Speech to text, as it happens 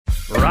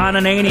Ron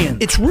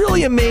Ananian. It's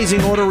really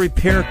amazing auto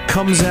repair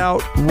comes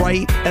out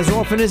right as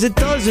often as it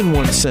does in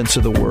one sense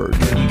of the word.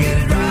 Couldn't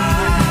get it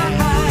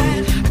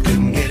right.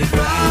 Couldn't get it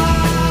right.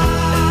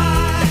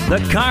 The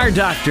Car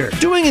Doctor.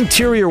 Doing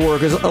interior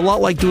work is a lot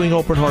like doing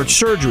open heart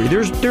surgery.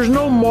 There's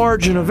no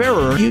margin of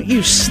error.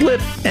 You slip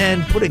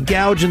and put a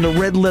gouge in the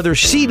red leather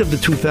seat of the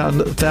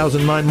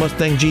 2009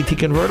 Mustang GT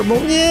convertible.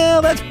 Yeah,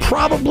 that's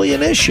probably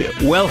an issue.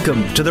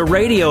 Welcome to the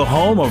radio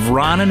home of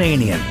Ron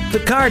Ananian,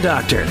 the Car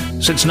Doctor.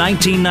 Since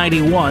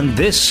 1991,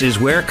 this is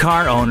where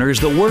car owners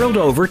the world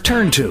over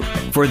turn to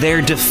for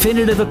their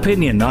definitive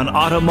opinion on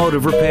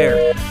automotive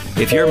repair.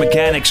 If your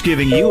mechanic's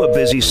giving you a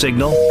busy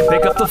signal,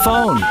 pick up the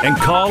phone and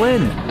call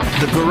in.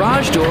 The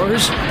garage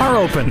doors are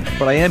open.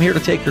 But I am here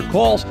to take your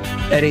calls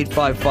at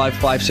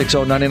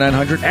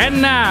 855-560-9900. And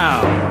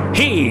now,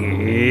 here's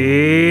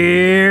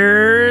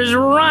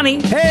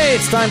Ronnie. Hey,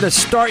 it's time to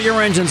start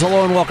your engines.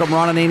 Hello and welcome.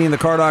 Ron Ananian, the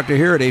Car Doctor,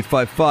 here at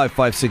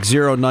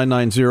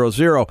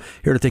 855-560-9900.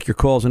 Here to take your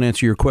calls and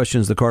answer your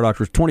questions. The Car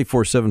Doctor's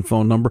 24/7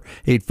 phone number,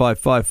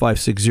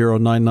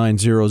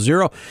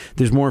 855-560-9900.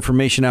 There's more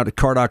information out at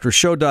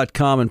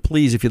cardoctorshow.com. And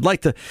please, if you'd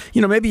like to,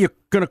 maybe you're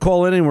going to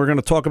call in and we're going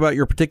to talk about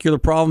your particular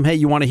problem. Hey,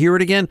 you want to hear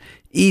it again?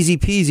 Easy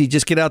peasy.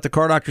 Just get out to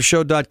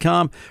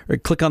cardoctorshow.com or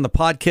click on the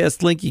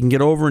podcast link. You can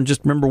get over and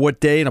just remember what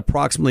day and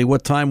approximately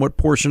what time, what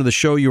portion of the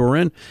show you were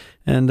in.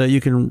 And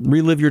you can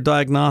relive your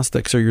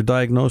diagnostics or your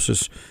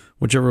diagnosis,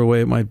 whichever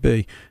way it might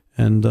be,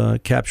 and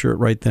capture it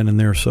right then and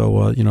there.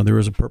 So, there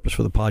is a purpose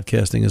for the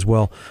podcasting as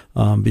well,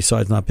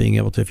 besides not being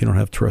able to if you don't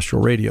have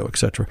terrestrial radio,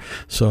 etc.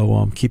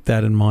 So keep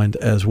that in mind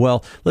as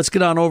well. Let's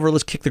get on over.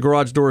 Let's kick the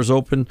garage doors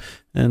open,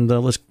 and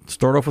let's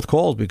start off with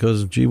calls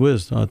because, gee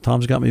whiz,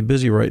 Tom's got me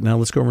busy right now.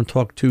 Let's go over and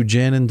talk to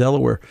Jan in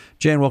Delaware.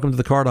 Jan, welcome to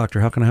the Car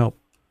Doctor. How can I help?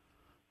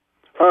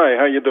 Hi,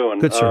 how you doing?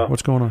 Good, sir.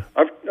 What's going on?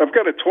 I've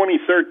got a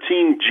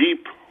 2013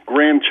 Jeep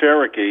Grand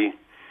Cherokee,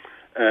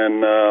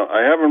 and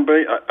I haven't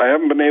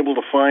been able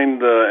to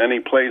find any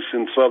place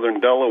in southern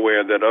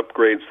Delaware that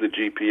upgrades the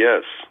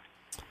GPS.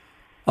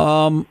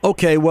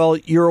 Okay, well,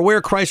 you're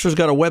aware Chrysler's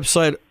got a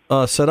website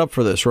set up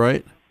for this,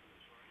 right?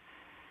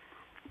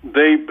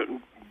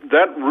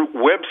 That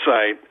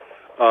website,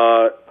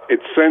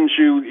 it sends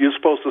you're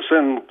supposed to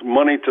send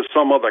money to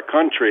some other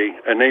country,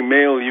 and they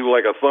mail you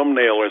like a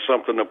thumbnail or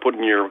something to put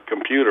in your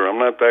computer. I'm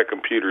not that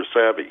computer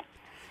savvy.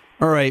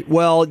 All right.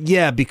 Well,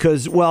 yeah,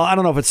 because, I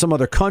don't know if it's some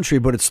other country,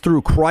 but it's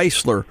through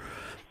Chrysler.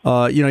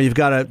 You've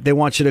got to, they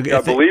want you to... I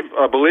believe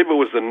it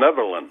was the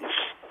Netherlands.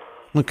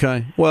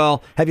 Okay.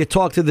 Well, have you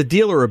talked to the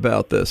dealer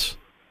about this?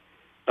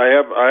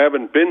 I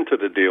haven't been to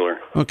the dealer.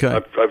 Okay.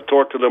 I've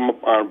talked to them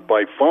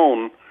by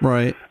phone.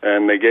 Right.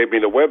 And they gave me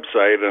the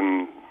website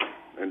and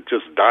it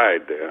just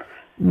died there.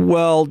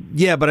 Well,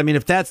 yeah, but I mean,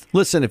 if that's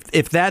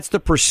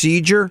the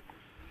procedure,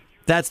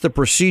 that's the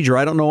procedure.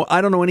 I don't know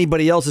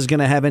anybody else is going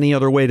to have any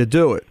other way to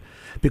do it.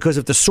 Because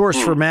if the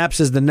source for maps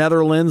is the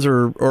Netherlands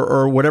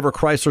or whatever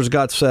Chrysler's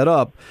got set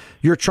up,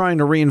 you're trying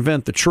to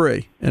reinvent the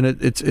tree, and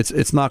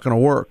it's not going to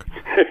work.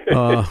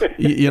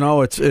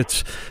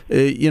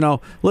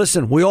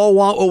 Listen, we all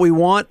want what we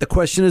want. The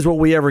question is, will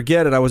we ever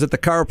get it? I was at the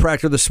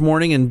chiropractor this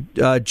morning, and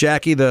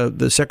Jackie,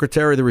 the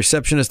secretary, the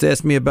receptionist,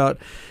 asked me about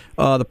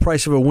the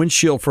price of a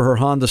windshield for her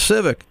Honda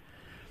Civic.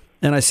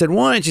 And I said,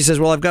 why? And she says,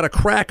 well, I've got a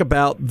crack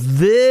about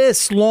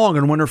this long.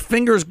 And when her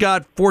fingers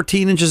got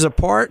 14 inches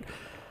apart,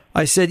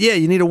 I said, yeah,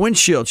 you need a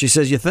windshield. She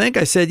says, you think?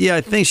 I said, yeah,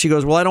 I think. She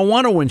goes, well, I don't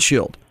want a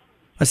windshield.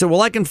 I said,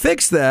 well, I can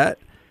fix that.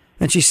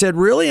 And she said,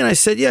 really? And I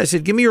said, yeah. I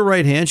said, give me your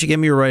right hand. She gave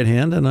me her right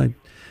hand, and I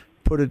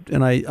put it,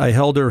 and I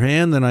held her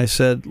hand, and I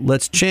said,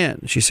 let's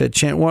chant. She said,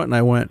 chant what? And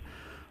I went,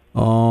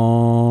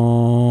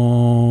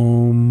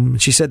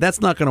 She said,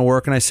 that's not going to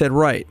work. And I said,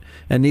 right.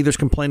 And neither's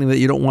complaining that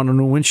you don't want a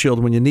new windshield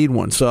when you need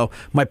one. So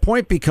my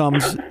point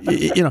becomes,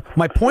 you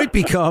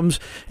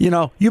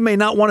may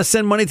not want to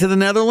send money to the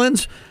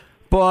Netherlands,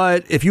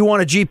 but if you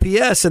want a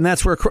GPS and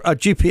that's where a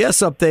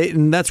GPS update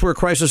and that's where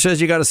Chrysler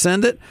says you got to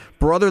send it,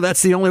 brother,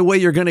 that's the only way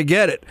you're going to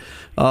get it.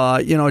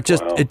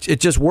 It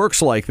just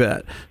works like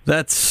that.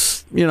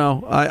 That's,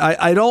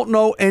 I don't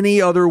know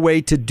any other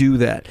way to do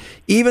that.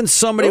 Even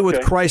somebody with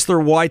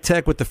Chrysler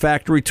Y-Tech with the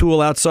factory tool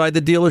outside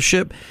the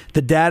dealership,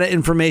 the data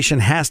information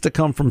has to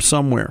come from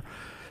somewhere.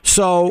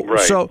 So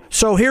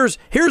here's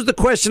the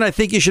question I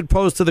think you should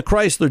pose to the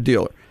Chrysler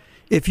dealer.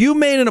 If you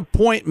made an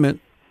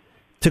appointment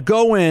to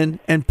go in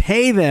and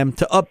pay them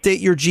to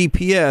update your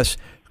GPS,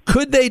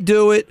 could they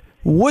do it?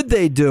 Would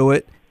they do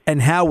it?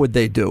 And how would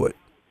they do it?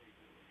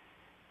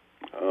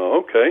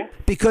 Okay.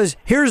 Because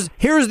here's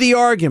the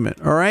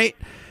argument. All right.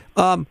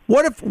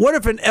 What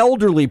if an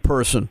elderly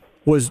person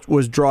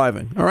was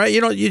driving? All right.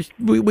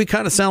 We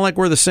kind of sound like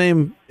we're the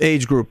same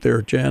age group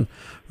there, Jan.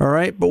 All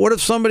right. But what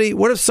if somebody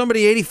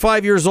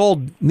 85 years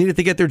old needed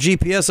to get their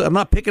GPS? I'm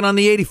not picking on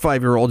the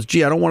 85-year-olds.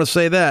 Gee, I don't want to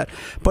say that.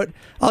 But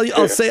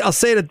I'll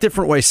say it a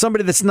different way.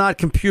 Somebody that's not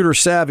computer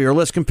savvy or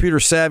less computer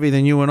savvy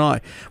than you and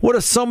I. What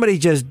if somebody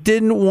just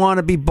didn't want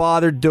to be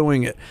bothered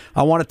doing it?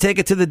 I want to take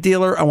it to the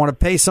dealer. I want to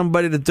pay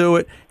somebody to do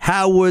it.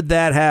 How would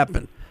that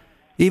happen?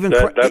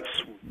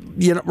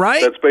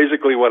 Right? That's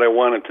basically what I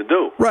wanted to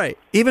do. Right.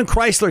 Even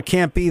Chrysler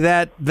can't be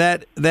that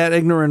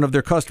ignorant of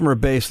their customer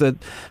base that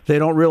they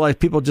don't realize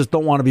people just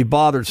don't want to be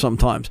bothered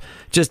sometimes.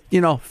 Just,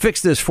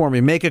 fix this for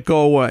me. Make it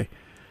go away.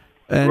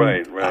 And,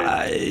 Right.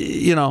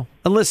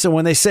 And listen,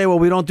 when they say, well,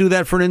 we don't do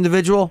that for an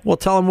individual, well,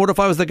 tell them, what if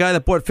I was the guy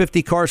that bought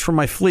 50 cars for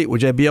my fleet?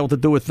 Would I be able to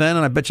do it then?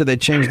 And I bet you they'd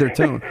change their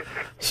tune.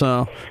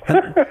 So,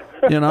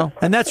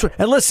 and that's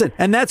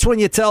when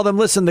you tell them,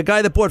 listen, the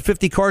guy that bought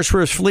 50 cars for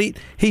his fleet,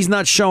 he's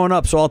not showing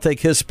up, so I'll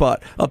take his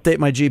spot. Update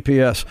my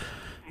GPS.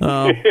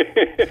 All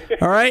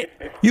right?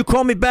 You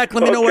call me back.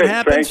 Let me know what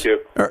happens. Thank you.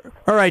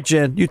 All right,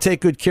 Jen. You take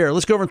good care.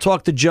 Let's go over and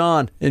talk to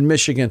John in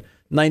Michigan.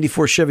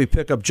 94 Chevy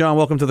pickup. John,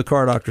 welcome to the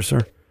Car Doctor,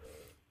 sir.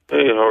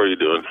 Hey, how are you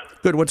doing?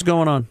 Good. What's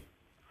going on?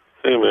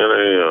 Hey,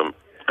 man,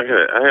 I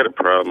had a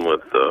problem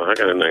with I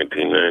got a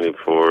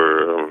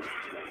 1994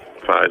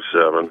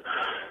 5.7,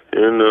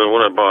 and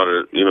when I bought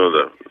it,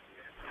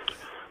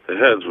 the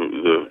heads,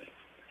 the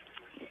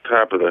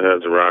top of the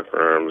heads, rock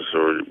arms,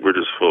 were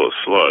just full of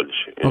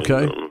sludge. And,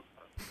 okay.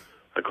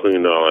 I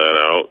cleaned all that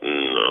out,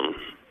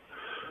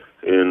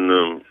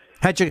 and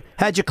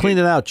how'd you clean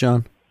it out,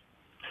 John?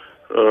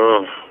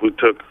 We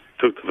took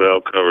the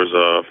valve covers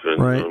off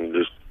and right.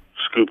 Just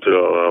scooped it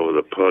all out with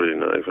a putty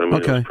knife. I mean,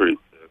 okay. It was pretty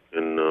thick,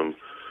 and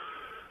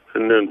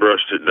then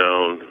brushed it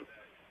down,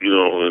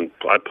 and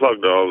I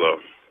plugged all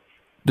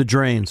the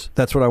drains.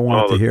 That's what I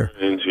wanted to hear.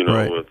 Drains,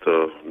 right. with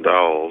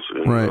dowels,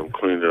 and right.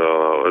 Cleaned it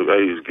all out. I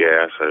used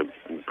gas. I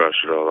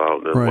brushed it all out,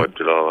 and then right. wiped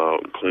it all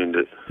out and cleaned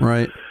it.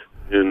 Right.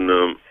 And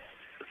the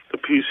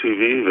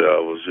PCV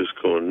valve was just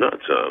going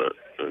nuts on it.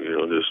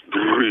 Just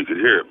you could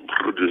hear it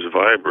just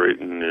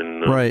vibrating,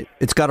 and right.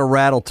 It's got a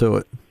rattle to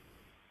it.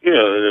 Yeah,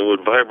 and it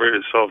would vibrate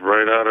itself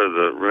right out of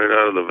the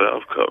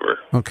valve cover.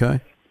 Okay.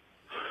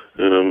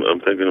 And I'm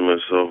thinking to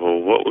myself,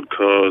 well, what would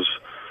cause,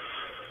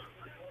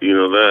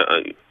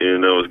 that?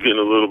 And I was getting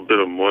a little bit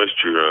of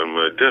moisture on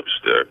my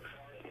dipstick.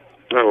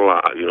 Not a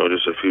lot,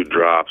 just a few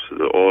drops.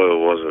 The oil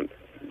wasn't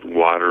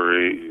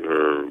watery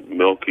or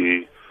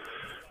milky,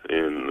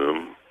 and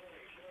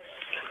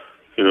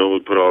we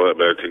put all that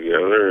back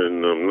together,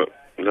 and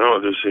now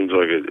it just seems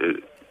like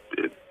it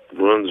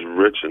runs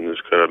rich and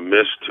there's kind of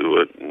mist to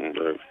it. And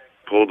I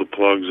pulled the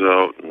plugs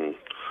out and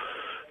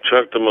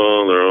checked them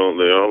all.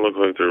 They all look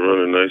like they're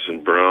running nice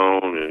and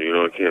brown, and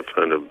I can't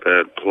find a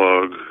bad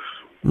plug.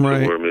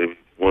 Right. Where maybe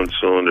one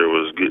cylinder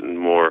was getting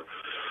more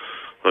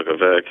like a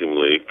vacuum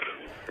leak.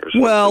 Or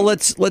something. Well,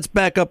 let's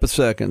back up a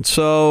second.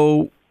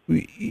 So,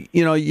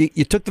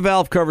 you took the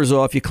valve covers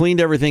off, you cleaned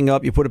everything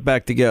up, you put it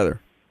back together.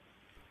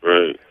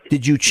 Right.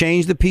 Did you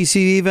change the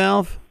PCV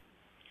valve?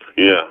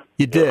 Yeah.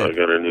 You did? I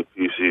got a new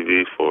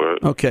PCV for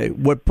it. Okay.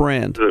 What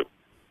brand? Because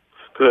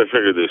I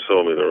figured they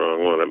sold me the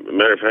wrong one.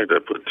 Matter of fact, I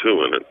put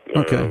two in it.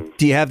 Okay.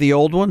 Do you have the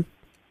old one?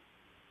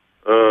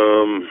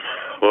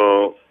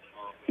 Well,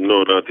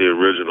 no, not the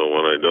original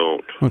one. I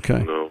don't.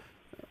 Okay. No.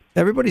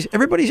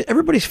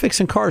 Everybody's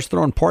fixing cars,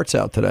 throwing parts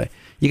out today.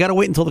 You got to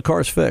wait until the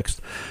car's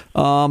fixed,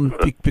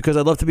 because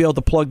I'd love to be able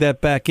to plug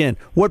that back in.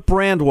 What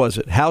brand was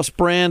it? House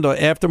brand or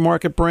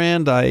aftermarket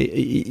brand? I think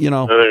it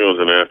was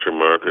an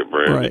aftermarket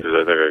brand, right. Because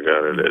I think I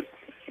got it at.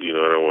 I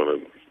don't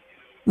want to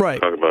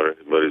talk about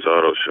anybody's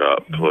auto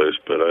shop place,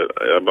 but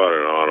I bought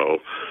an auto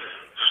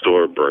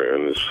store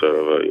brand instead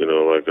of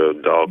like a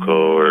Dalco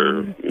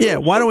or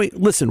why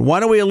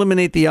don't we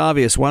eliminate the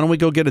obvious? Why don't we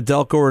go get a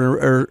Delco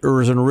or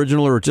as an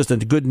original or just a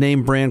good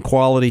name brand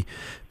quality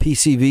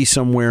PCV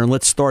somewhere, and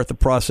let's start the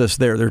process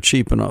there. They're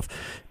cheap enough.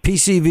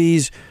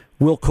 PCVs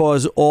will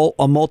cause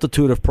a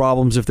multitude of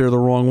problems if they're the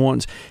wrong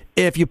ones.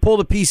 If you pull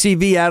the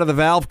PCV out of the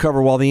valve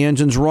cover while the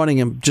engine's running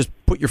and just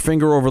put your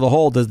finger over the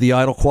hole, does the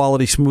idle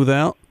quality smooth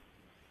out?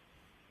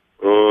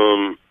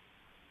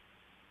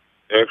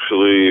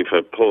 Actually, if I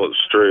pull it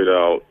straight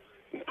out,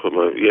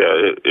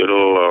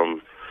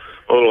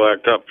 it'll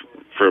act up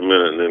for a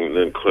minute and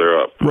then clear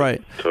up.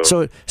 Right.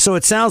 So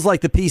it sounds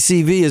like the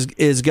PCV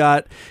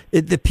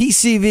the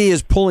PCV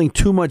is pulling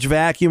too much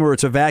vacuum, or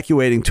it's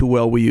evacuating too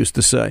well, we used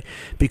to say,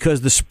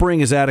 because the spring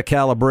is out of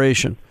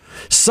calibration.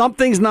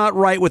 Something's not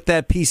right with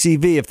that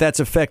PCV if that's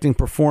affecting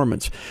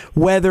performance.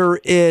 Whether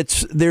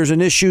there's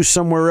an issue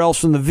somewhere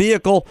else in the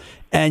vehicle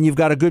and you've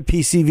got a good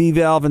PCV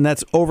valve and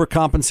that's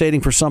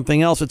overcompensating for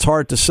something else, it's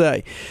hard to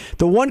say.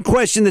 The one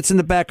question that's in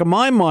the back of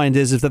my mind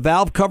is, if the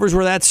valve covers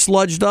were that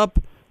sludged up,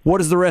 what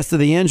does the rest of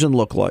the engine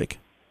look like?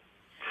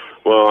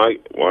 Well, I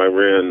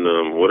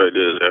ran, what I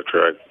did is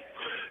after I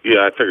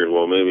figured,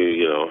 well,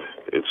 maybe,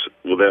 it's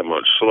with that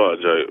much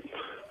sludge, I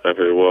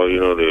figured, well,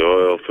 the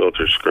oil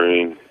filter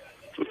screen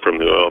from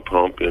the oil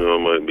pump,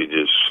 might be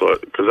just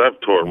sludge. Because I've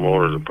torn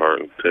motors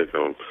apart and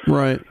taken them.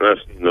 Right. And I've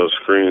seen those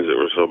screens that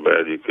were so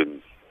bad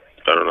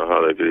I don't know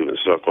how they could even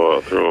suck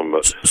oil through them.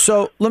 But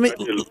so let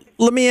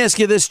me ask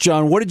you this,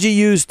 John. What did you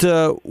use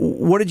to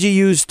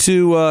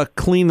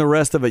clean the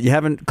rest of it? You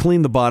haven't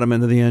cleaned the bottom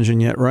end of the engine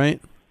yet,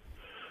 right?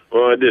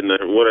 Well, I didn't.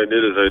 What I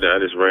did is I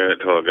just ran it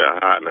till it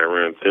got hot, and I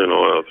ran thin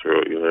oil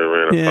through it. I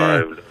ran a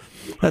 5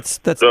 That's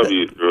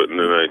W through it, and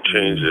then I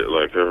changed it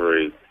like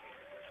every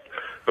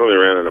I only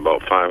ran it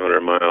about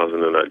 500 miles,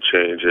 and then I'd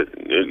change it.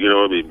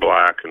 It'd be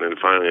black, and then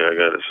finally I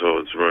got it so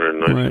it's running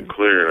nice and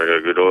clear, and I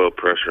got good oil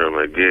pressure on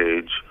my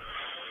gauge.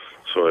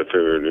 So I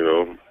figured,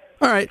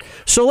 All right,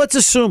 so let's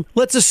assume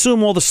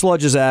all the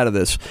sludge is out of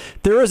this.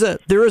 There is a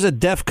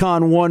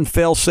DEFCON 1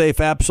 fail-safe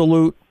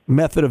absolute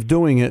method of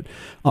doing it.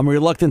 I'm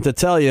reluctant to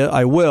tell you.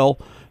 I will.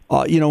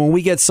 When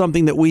we get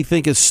something that we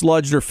think is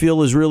sludged or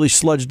feel is really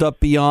sludged up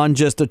beyond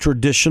just a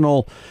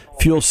traditional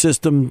fuel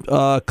system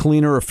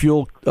cleaner or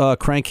fuel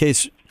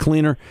crankcase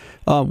cleaner,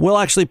 we'll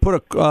actually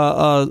put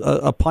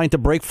a pint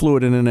of brake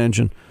fluid in an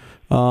engine.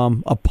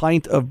 A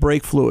pint of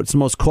brake fluid. It's the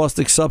most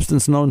caustic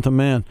substance known to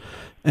man.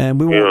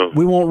 And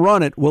we won't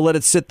run it. We'll let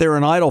it sit there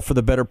and idle for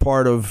the better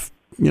part of,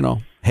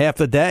 half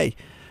the day.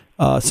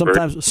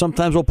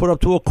 Sometimes we'll put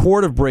up to a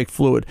quart of brake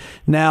fluid.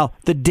 Now,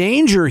 the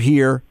danger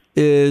here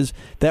is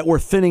that we're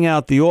thinning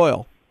out the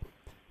oil.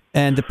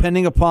 And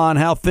depending upon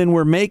how thin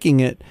we're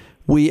making it,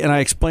 and I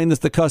explain this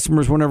to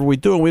customers whenever we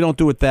do, and we don't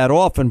do it that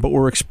often, but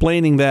we're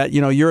explaining that,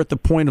 you're at the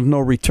point of no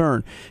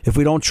return. If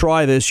we don't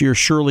try this, you're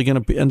surely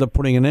going to end up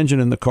putting an engine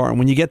in the car. And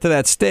when you get to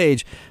that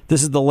stage,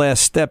 this is the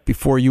last step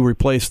before you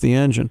replace the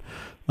engine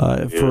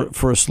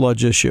for a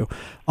sludge issue.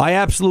 I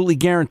absolutely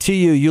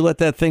guarantee you let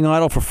that thing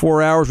idle for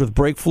 4 hours with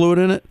brake fluid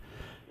in it,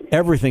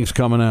 everything's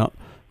coming out.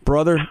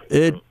 Brother,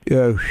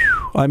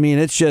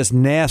 it's just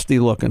nasty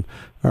looking.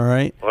 All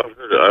right. Well, I've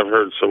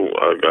heard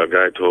a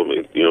guy told me,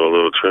 a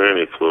little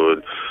tranny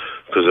fluid,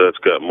 because that's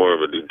got more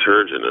of a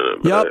detergent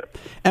in it. Yep.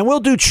 And we'll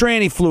do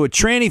tranny fluid.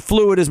 Tranny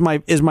fluid is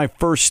my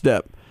first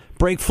step.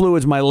 Brake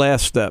fluid is my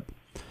last step.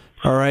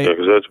 All right. Yeah,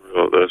 because that's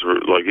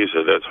like you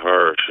said, that's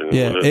harsh. And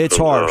it's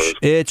harsh.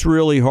 It's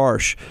really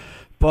harsh.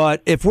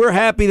 But if we're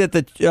happy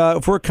that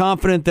if we're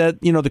confident that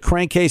the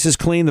crankcase is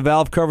clean, the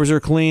valve covers are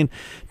clean,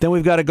 then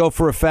we've got to go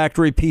for a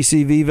factory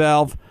PCV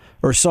valve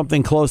or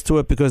something close to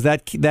it, because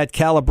that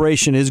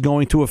calibration is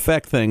going to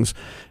affect things.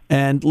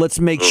 And let's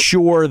make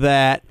sure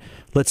that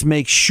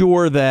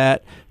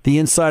the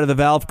inside of the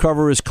valve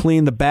cover is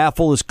clean, the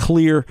baffle is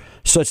clear,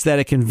 such that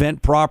it can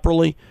vent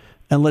properly.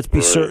 And let's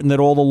be certain that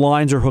all the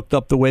lines are hooked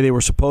up the way they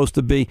were supposed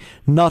to be.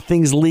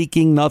 Nothing's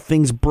leaking.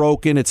 Nothing's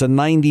broken. It's a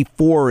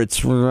 94.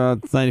 It's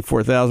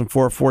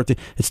 94,414.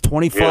 It's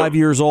 25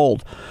 years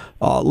old.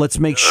 Let's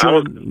make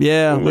sure. Maybe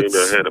I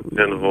had a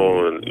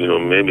pinhole and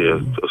maybe a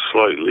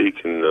slight leak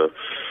in the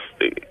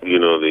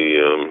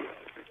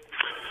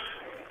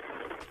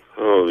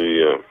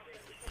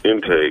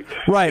intake.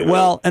 Right.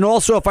 Well, and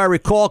also, if I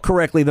recall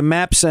correctly, the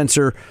MAP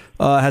sensor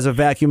has a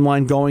vacuum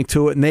line going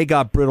to it, and they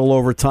got brittle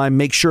over time.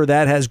 Make sure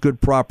that has good,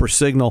 proper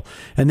signal.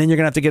 And then you're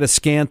going to have to get a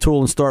scan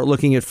tool and start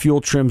looking at fuel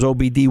trims,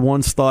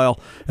 OBD1 style,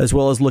 as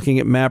well as looking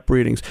at MAP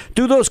readings.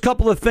 Do those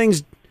couple of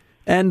things,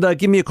 and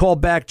give me a call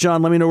back,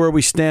 John. Let me know where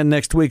we stand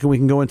next week, and we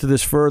can go into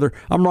this further.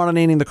 I'm Ron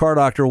Ananian, the Car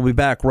Doctor. We'll be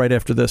back right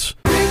after this.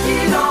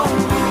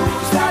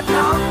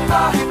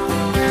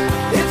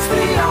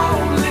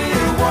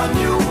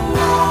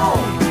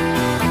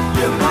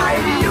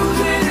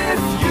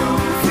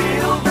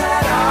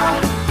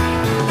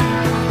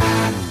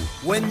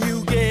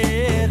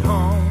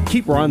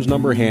 Keep Ron's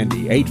number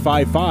handy,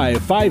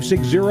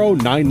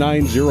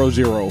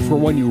 855-560-9900, for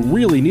when you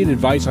really need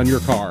advice on your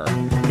car.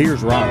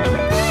 Here's Ron.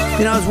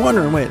 I was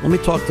wondering, let me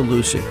talk to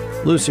Lucy.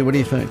 Lucy, what do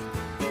you think?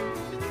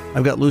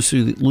 I've got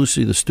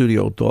Lucy the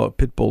studio dog,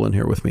 pit bull, in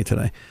here with me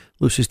today.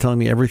 Lucy's telling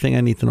me everything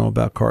I need to know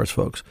about cars,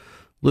 folks.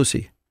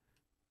 Lucy,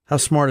 how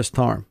smart is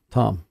Tom?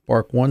 Tom,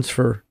 bark once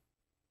for...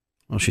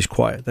 Oh, she's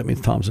quiet. That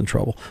means Tom's in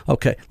trouble.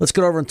 Okay, let's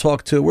go over and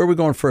talk to... Where are we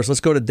going first? Let's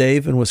go to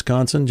Dave in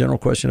Wisconsin. General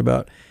question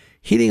about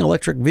heating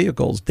electric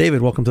vehicles.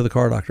 David, welcome to the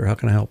Car Doctor. How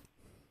can I help?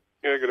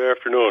 Yeah, good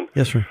afternoon.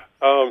 Yes, sir.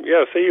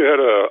 Say you had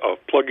a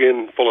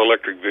plug-in full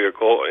electric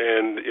vehicle,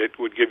 and it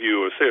would give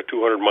you, say, a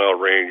 200-mile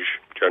range,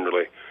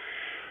 generally.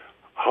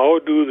 How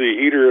do the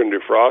heater and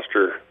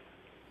defroster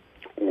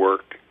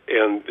work,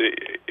 and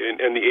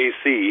the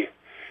AC?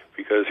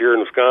 Because here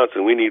in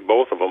Wisconsin, we need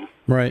both of them.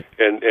 Right.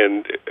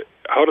 And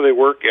how do they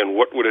work, and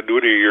what would it do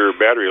to your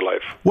battery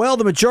life? Well,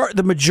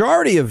 the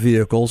majority of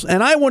vehicles,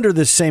 and I wonder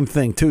this same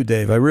thing too,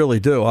 Dave. I really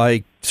do.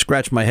 I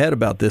scratch my head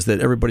about this, that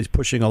everybody's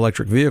pushing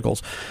electric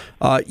vehicles.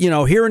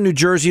 Here in New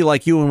Jersey,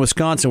 like you in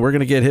Wisconsin, we're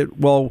going to get hit.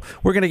 Well,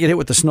 we're going to get hit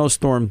with the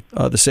snowstorm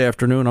this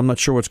afternoon. I'm not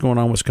sure what's going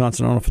on in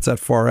Wisconsin. I don't know if it's that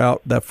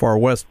far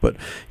west, but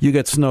you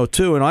get snow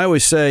too. And I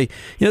always say,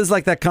 it's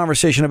like that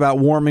conversation about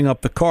warming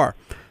up the car.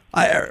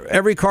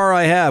 Every car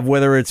I have,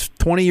 whether it's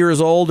 20 years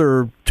old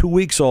or 2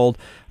 weeks old,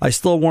 I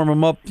still warm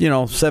them up, 4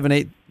 or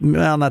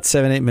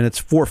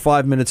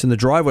 5 minutes in the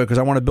driveway, because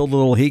I want to build a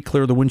little heat,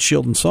 clear the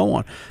windshield and so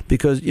on.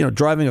 Because,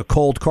 driving a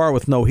cold car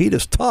with no heat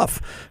is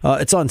tough.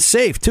 It's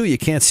unsafe, too. You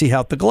can't see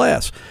out the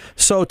glass.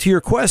 So to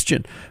your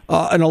question,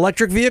 an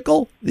electric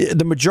vehicle,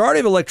 the majority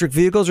of electric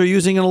vehicles are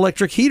using an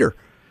electric heater.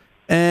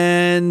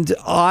 And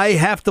I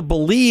have to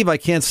believe, I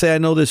can't say I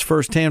know this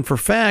firsthand for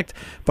fact,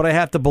 but I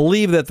have to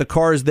believe that the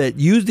cars that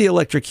use the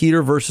electric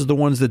heater versus the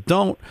ones that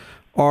don't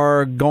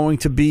are going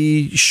to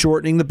be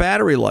shortening the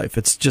battery life.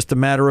 It's just a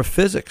matter of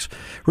physics.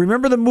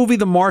 Remember the movie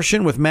The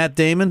Martian with Matt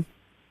Damon?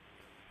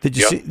 Did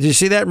you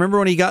see that? Remember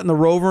when he got in the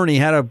rover and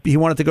he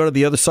wanted to go to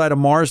the other side of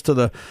Mars to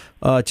the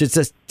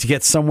just to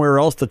get somewhere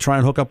else to try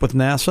and hook up with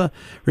NASA?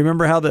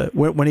 Remember how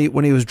when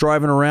he was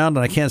driving around,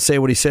 and I can't say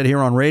what he said here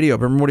on radio,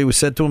 but remember what he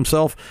said to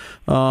himself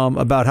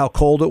about how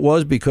cold it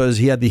was because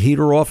he had the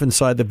heater off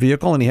inside the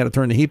vehicle and he had to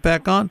turn the heat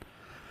back on?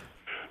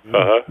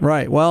 Uh-huh.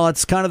 Right. Well,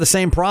 it's kind of the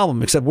same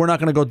problem, except we're not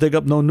going to go dig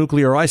up no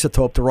nuclear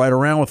isotope to ride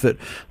around with it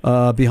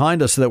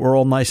behind us so that we're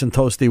all nice and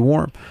toasty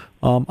warm.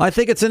 I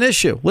think it's an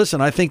issue.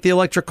 Listen, I think the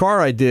electric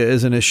car idea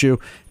is an issue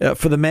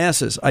for the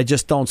masses. I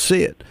just don't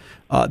see it.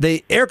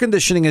 The air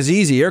conditioning is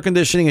easy. Air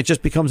conditioning, it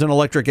just becomes an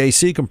electric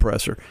AC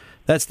compressor.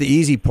 That's the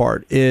easy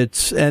part.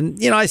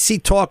 I see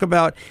talk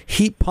about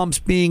heat pumps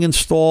being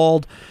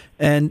installed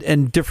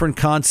and different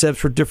concepts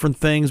for different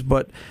things,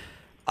 but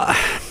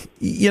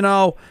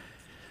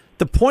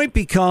the point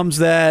becomes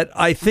that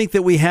I think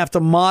that we have to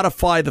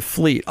modify the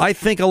fleet. I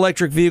think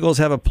electric vehicles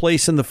have a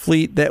place in the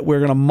fleet that we're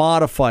going to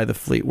modify the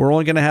fleet. We're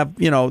only going to have,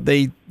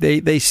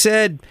 they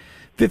said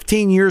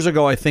 15 years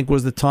ago, I think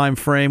was the time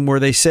frame where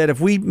they said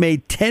if we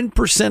made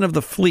 10% of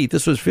the fleet,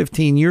 this was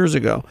 15 years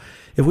ago,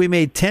 if we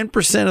made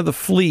 10% of the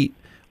fleet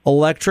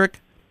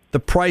electric, the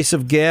price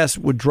of gas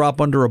would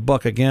drop under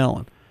 $1 a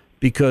gallon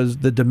because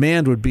the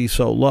demand would be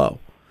so low.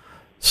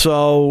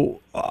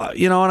 So,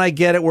 and I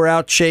get it. We're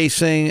out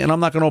chasing, and I'm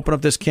not going to open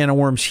up this can of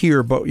worms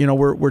here, but,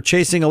 we're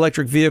chasing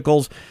electric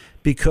vehicles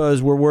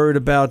because we're worried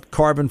about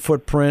carbon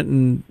footprint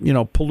and,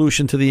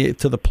 pollution to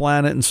the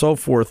planet and so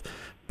forth.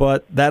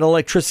 But that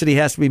electricity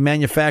has to be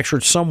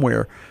manufactured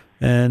somewhere,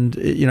 and,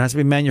 it has to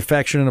be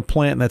manufactured in a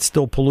plant, and that's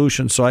still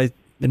pollution. So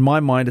in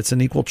my mind, it's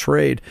an equal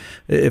trade,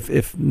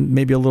 if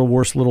maybe a little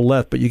worse, a little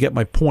less, but you get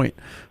my point.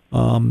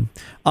 I'm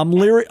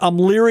leery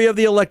of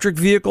the electric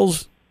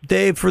vehicles,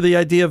 Dave, for the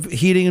idea of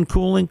heating and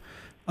cooling.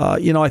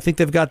 I think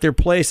they've got their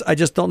place. I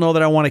just don't know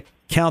that I want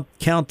to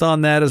count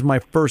on that as my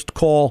first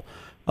call,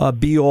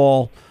 be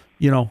all,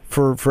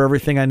 for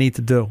everything I need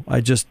to do.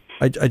 I just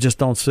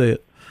don't see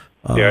it.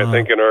 I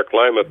think in our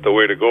climate, the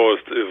way to go is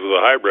the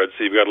hybrid.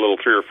 So you've got a little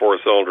 3 or 4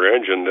 cylinder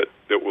engine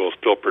that will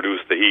still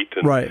produce the heat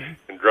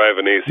and drive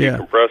an AC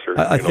compressor.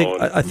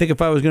 I think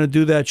if I was going to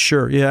do that,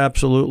 sure, yeah,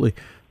 absolutely.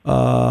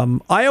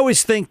 I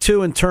always think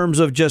too in terms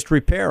of just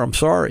repair. I'm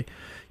sorry.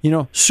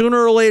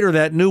 Sooner or later,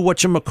 that new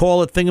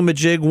whatchamacallit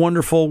thingamajig,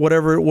 wonderful,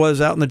 whatever it was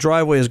out in the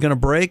driveway is going to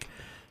break.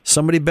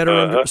 Somebody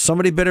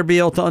better be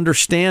able to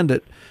understand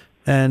it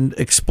and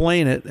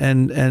explain it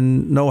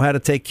and know how to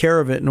take care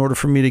of it in order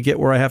for me to get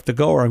where I have to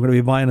go, or I'm going to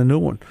be buying a new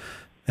one.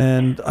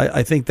 And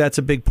I think that's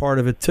a big part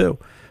of it, too.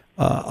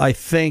 I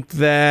think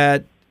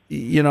that,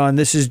 and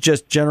this is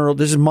just general,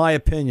 this is my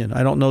opinion.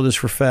 I don't know this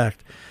for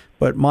fact.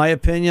 But my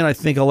opinion, I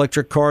think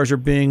electric cars are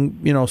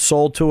being,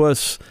 sold to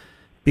us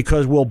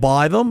because we'll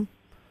buy them.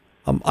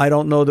 I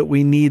don't know that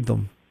we need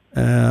them,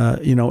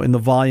 in the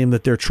volume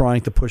that they're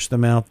trying to push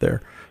them out there.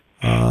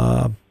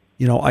 I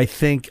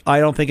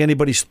don't think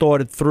anybody's thought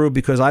it through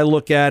because I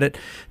look at it,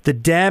 the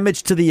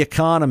damage to the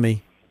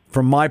economy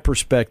from my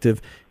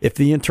perspective, if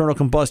the internal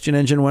combustion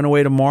engine went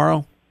away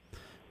tomorrow,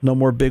 no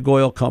more big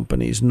oil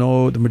companies.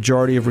 No, the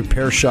majority of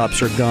repair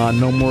shops are gone.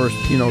 No more,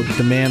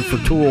 demand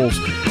for tools.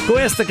 Go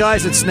ask the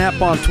guys at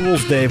Snap-on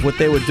Tools, Dave, what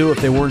they would do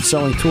if they weren't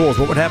selling tools.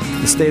 What would happen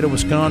to the state of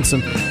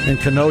Wisconsin and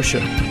Kenosha,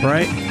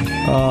 right?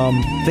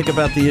 Think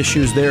about the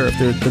issues there if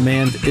their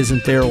demand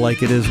isn't there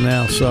like it is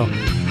now. So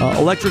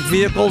electric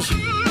vehicles,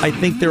 I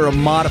think they're a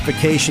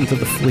modification to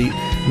the fleet,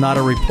 not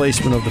a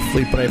replacement of the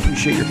fleet. But I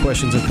appreciate your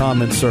questions and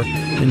comments, sir,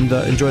 and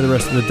enjoy the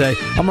rest of the day.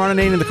 I'm Ron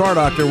Ananian, the Car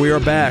Doctor. We are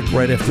back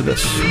right after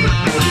this.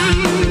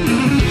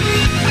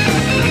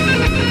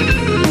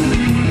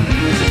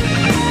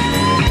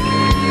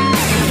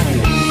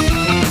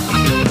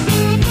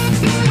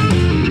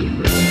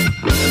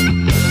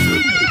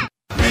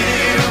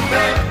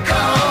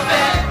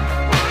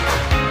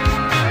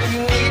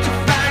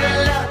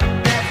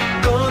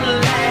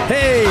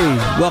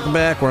 Welcome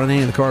back. Ron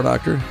Ananian, the Car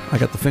Doctor. I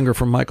got the finger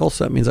from Michael,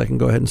 so that means I can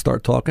go ahead and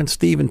start talking.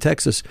 Steve in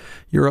Texas,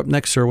 you're up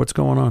next, sir. What's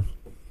going on?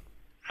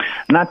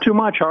 Not too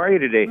much. How are you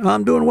today?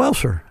 I'm doing well,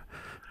 sir.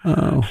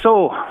 I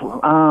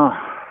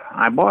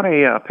bought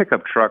a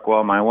pickup truck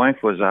while my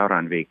wife was out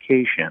on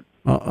vacation.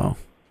 Uh-oh.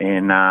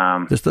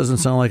 And this doesn't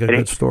sound like a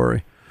good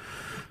story.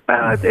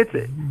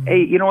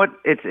 You know what?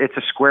 It's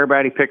a square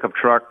body pickup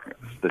truck.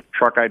 It's the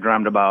truck I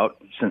dreamed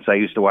about since I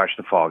used to watch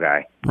The Fall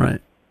Guy. Right.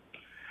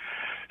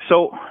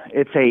 So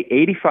it's a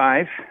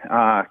 85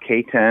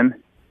 K10.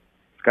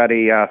 It's got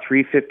a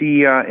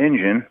 350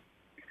 engine.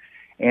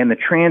 And the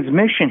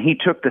transmission, he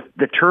took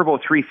the turbo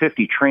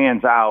 350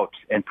 trans out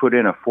and put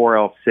in a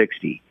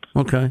 4L60.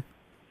 Okay.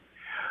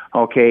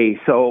 Okay,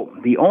 so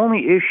the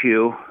only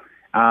issue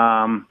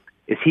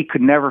is he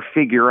could never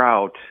figure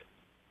out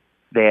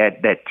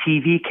that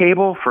TV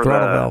cable for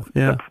throttle valve.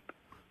 Yeah,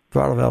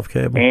 throttle valve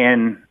cable.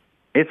 And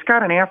it's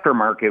got an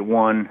aftermarket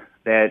one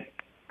that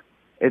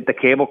the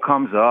cable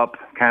comes up,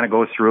 kind of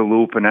goes through a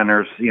loop, and then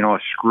there's a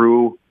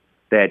screw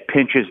that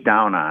pinches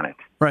down on it.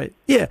 Right.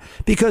 Yeah,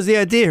 because the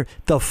idea here,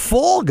 the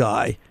Fall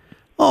Guy,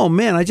 Oh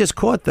man, I just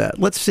caught that.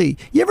 Let's see.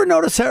 You ever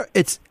notice how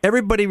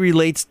everybody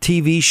relates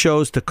TV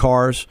shows to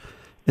cars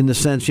in the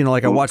sense,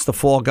 like I watched The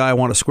Fall Guy, I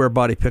want a square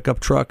body pickup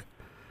truck.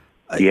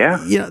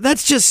 Yeah.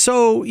 That's just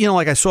so,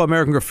 like I saw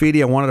American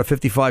Graffiti, I wanted a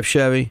 55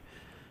 Chevy.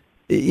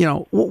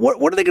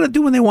 What are they going to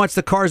do when they watch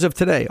the cars of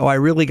today? Oh, I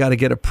really got to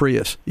get a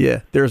Prius. Yeah,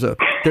 there's a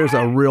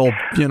real,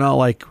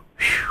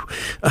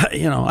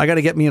 I got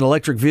to get me an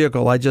electric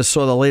vehicle. I just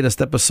saw the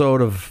latest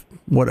episode of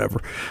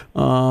whatever.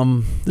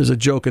 There's a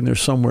joke in there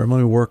somewhere. Let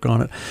me work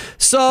on it.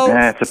 So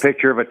it's a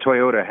picture of a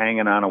Toyota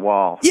hanging on a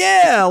wall.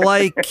 Yeah,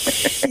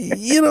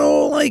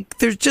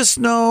 there's just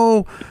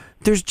no,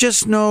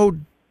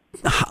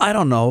 I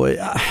don't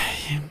know.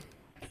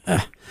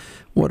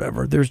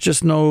 Whatever.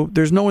 There's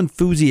no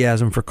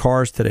enthusiasm for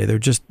cars today.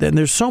 And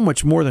there's so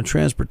much more than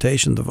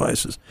transportation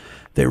devices.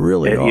 They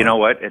really are. You know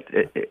what?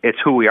 It's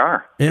who we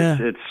are. Yeah.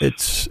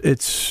 It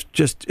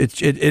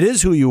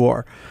is who you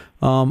are.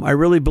 I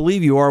really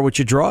believe you are what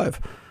you drive.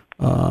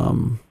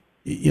 And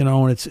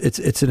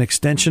it's an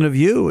extension of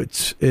you.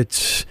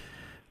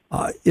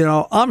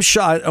 I'm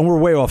shocked, and we're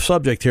way off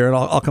subject here, and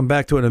I'll come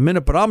back to it in a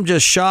minute, but I'm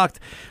just shocked.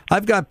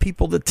 I've got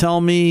people that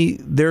tell me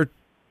their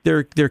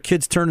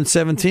kids turning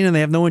 17 and they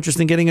have no interest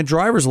in getting a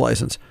driver's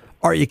license.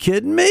 Are you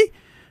kidding me?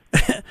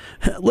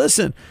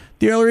 Listen,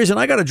 the only reason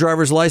I got a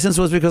driver's license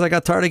was because I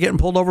got tired of getting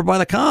pulled over by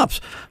the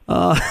cops.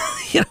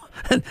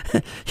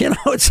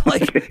 It's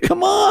like,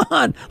 come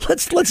on,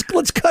 let's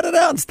cut it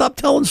out and stop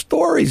telling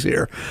stories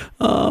here.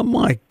 Oh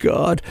my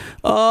God.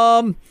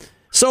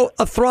 So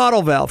a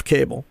throttle valve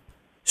cable.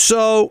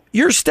 So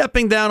you're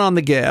stepping down on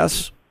the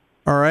gas,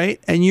 all right,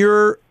 and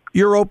you're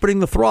opening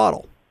the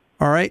throttle.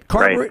 All right,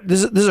 right.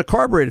 This is a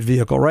carbureted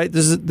vehicle, right?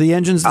 This is the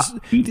engine's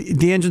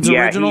the engine's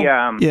original.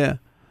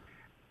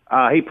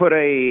 He put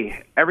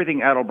everything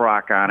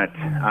Edelbrock on it.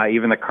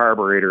 Even the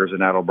carburetor is an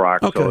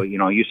Edelbrock. Okay. So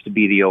it used to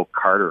be the old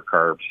Carter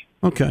carbs.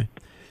 Okay,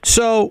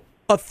 so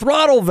a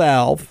throttle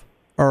valve.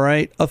 All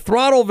right, a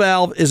throttle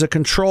valve is a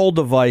control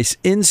device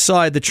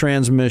inside the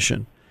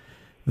transmission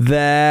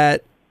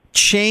that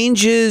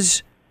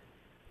changes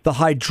the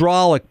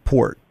hydraulic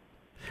port.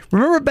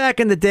 Remember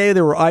back in the day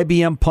there were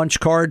IBM punch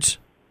cards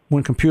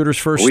when computers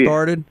first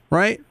started,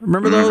 right?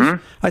 Remember those?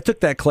 I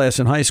took that class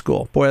in high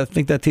school. Boy, I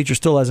think that teacher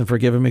still hasn't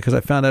forgiven me because I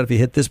found out if you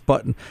hit this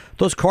button,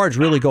 those cards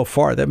really go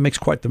far. That makes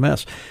quite the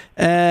mess.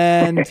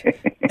 And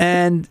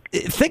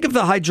think of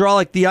the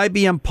hydraulic, the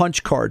IBM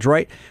punch cards,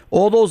 right?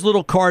 All those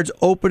little cards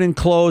open and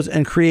close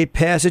and create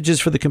passages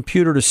for the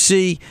computer to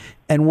see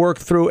and work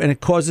through, and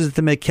it causes it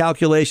to make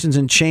calculations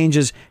and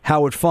changes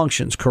how it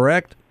functions,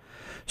 correct?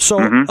 So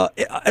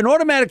an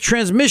automatic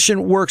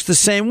transmission works the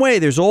same way.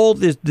 There's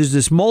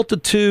this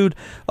multitude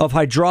of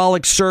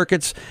hydraulic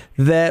circuits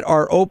that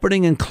are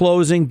opening and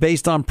closing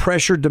based on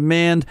pressure,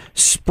 demand,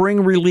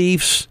 spring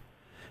reliefs,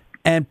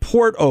 and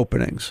port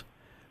openings.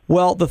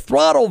 Well, the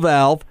throttle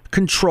valve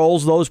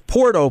controls those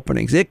port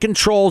openings. It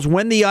controls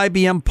when the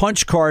IBM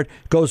punch card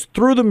goes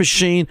through the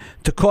machine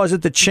to cause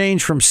it to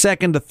change from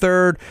second to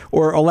third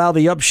or allow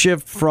the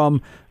upshift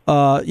from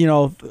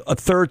a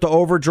third to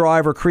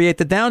overdrive or create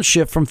the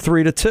downshift from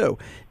 3 to 2.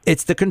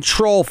 It's the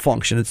control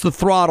function. It's the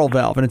throttle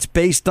valve, and it's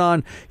based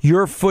on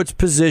your foot's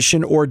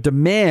position or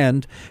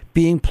demand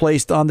being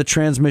placed on the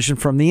transmission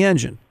from the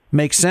engine.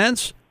 Make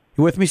sense?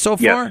 You with me so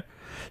far?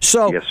 Yes.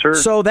 Yes, sir.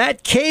 So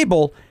that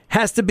cable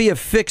has to be a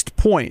fixed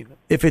point.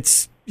 If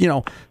it's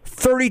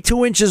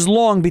 32 inches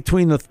long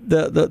between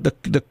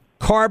the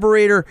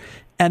carburetor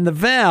and the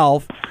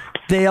valve,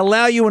 they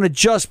allow you an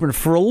adjustment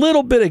for a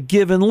little bit of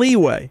give and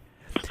leeway.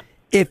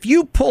 If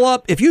you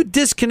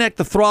disconnect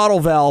the throttle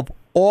valve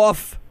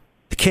off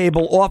the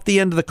cable, off the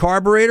end of the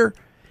carburetor,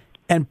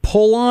 and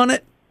pull on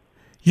it,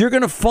 you're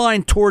going to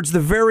find towards the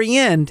very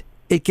end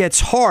it gets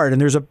hard, and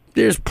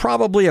there's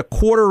probably a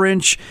 1/4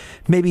 inch,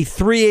 maybe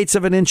 3/8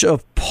 of an inch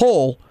of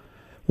pull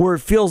where it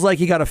feels like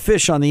you got a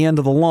fish on the end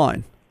of the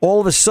line. All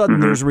of a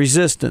sudden, there's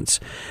resistance.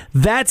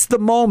 That's the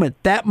moment.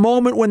 That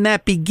moment when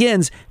that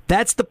begins,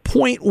 that's the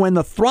point when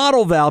the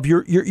throttle valve,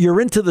 you're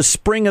into the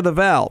spring of the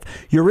valve.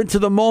 You're into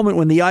the moment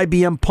when the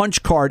IBM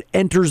punch card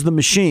enters the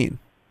machine.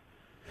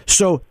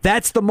 So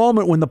that's the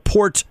moment when the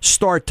ports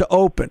start to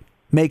open.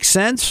 Make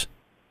sense?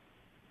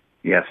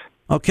 Yes.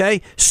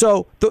 Okay?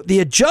 So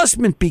the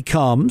adjustment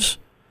becomes,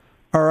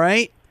 all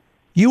right,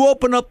 you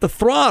open up the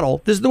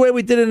throttle. This is the way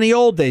we did it in the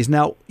old days.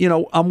 Now,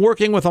 I'm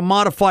working with a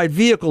modified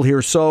vehicle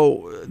here,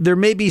 so there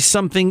may be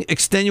something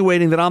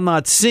extenuating that I'm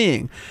not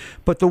seeing.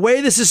 But the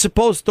way this is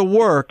supposed to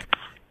work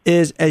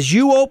is as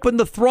you open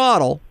the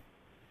throttle,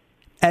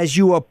 as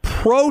you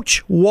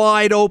approach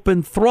wide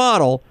open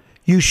throttle,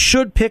 you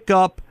should pick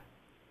up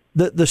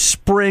the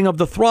spring of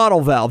the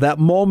throttle valve, that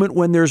moment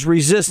when there's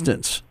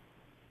resistance.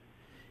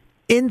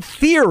 In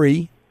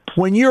theory,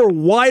 when you're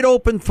wide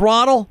open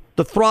throttle,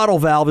 the throttle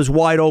valve is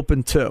wide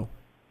open too.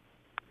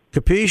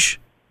 Capiche?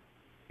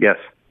 Yes.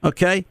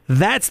 Okay?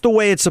 That's the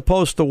way it's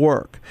supposed to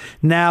work.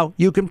 Now,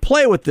 you can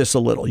play with this a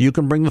little. You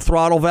can bring the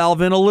throttle valve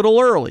in a little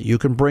early. You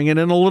can bring it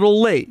in a little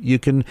late.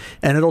 And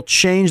it'll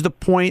change the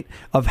point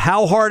of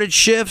how hard it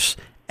shifts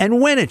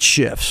and when it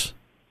shifts.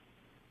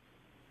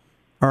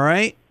 All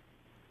right?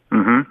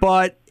 Mm-hmm.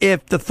 But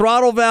if the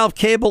throttle valve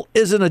cable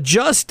isn't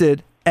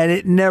adjusted and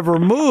it never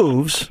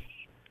moves,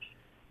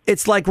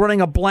 it's like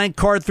running a blank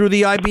card through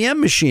the IBM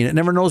machine. It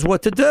never knows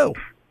what to do.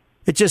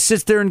 It just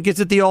sits there and gets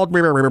at the old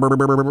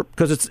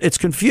because it's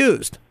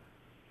confused.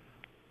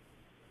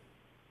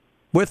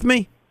 With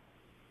me?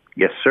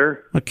 Yes,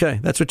 sir. Okay,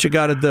 that's what you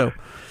got to do.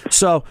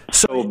 So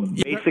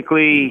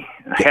basically,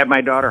 I had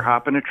my daughter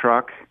hop in a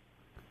truck,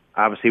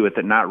 obviously with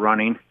it not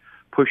running,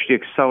 push the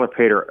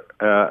accelerator,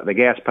 the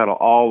gas pedal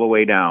all the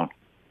way down.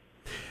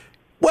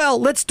 Well,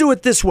 let's do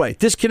it this way.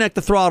 Disconnect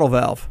the throttle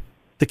valve,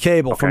 the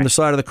cable from the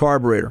side of the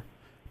carburetor.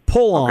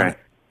 Pull on it,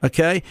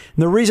 okay?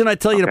 And the reason I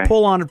tell you to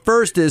pull on it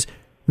first is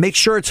make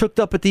sure it's hooked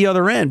up at the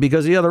other end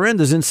because the other end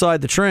is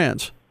inside the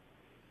trans.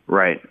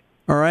 Right.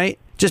 All right?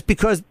 Just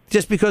because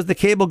the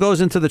cable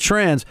goes into the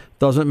trans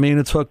doesn't mean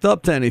it's hooked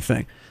up to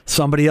anything.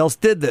 Somebody else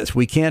did this.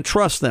 We can't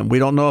trust them. We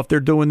don't know if they're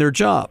doing their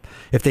job.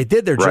 If they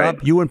did their job,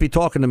 you wouldn't be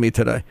talking to me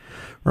today,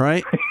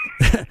 right?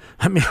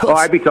 I mean,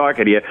 I'd be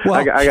talking to you. Well,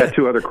 I got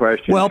two other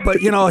questions. Well, but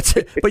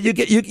but you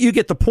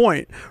get the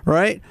point,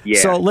 right?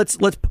 Yeah. So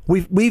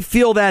we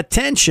feel that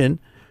tension,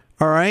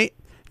 all right?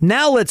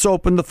 Now let's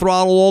open the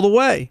throttle all the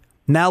way.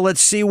 Now let's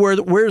see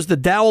where's the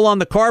dowel on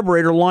the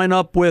carburetor line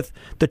up with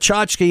the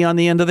tchotchke on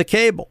the end of the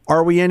cable.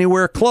 Are we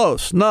anywhere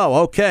close? No.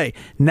 Okay.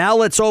 Now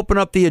let's open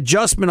up the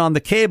adjustment on the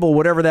cable,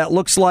 whatever that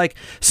looks like.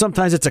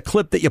 Sometimes it's a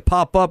clip that you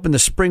pop up and the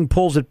spring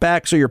pulls it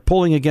back, so you're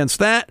pulling against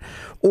that,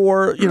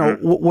 or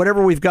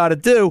whatever we've got to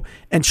do,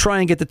 and try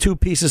and get the two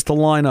pieces to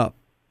line up.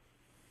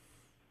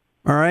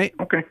 All right.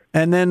 Okay.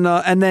 And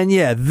then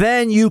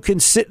you can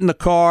sit in the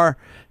car.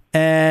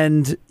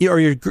 And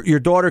your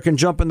daughter can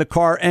jump in the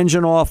car,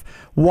 engine off,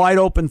 wide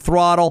open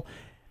throttle,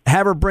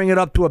 have her bring it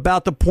up to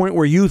about the point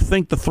where you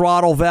think the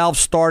throttle valve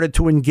started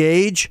to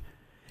engage,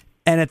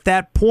 and at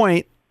that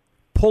point,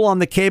 pull on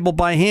the cable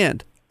by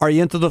hand. Are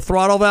you into the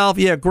throttle valve?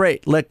 Yeah,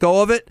 great. Let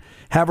go of it.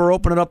 Have her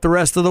open it up the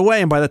rest of the way,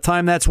 and by the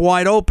time that's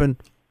wide open,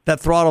 that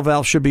throttle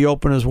valve should be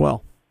open as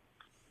well.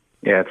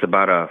 Yeah, it's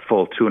about a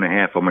full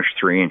 2.5, almost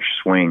 3-inch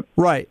swing.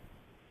 Right.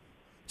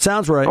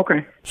 Sounds right.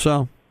 Okay.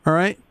 So. All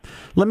right.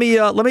 Let me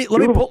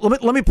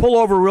pull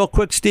over real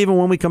quick, Stephen.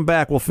 When we come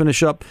back, we'll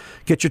finish up.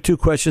 Get your two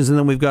questions, and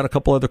then we've got a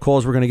couple other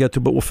calls we're going to get to,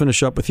 but we'll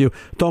finish up with you.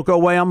 Don't go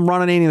away. I'm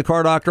Ron Ananian, the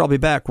Car Doctor. I'll be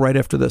back right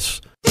after this.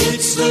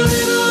 It's the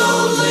little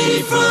old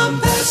lady from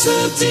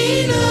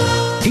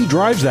Pasadena. He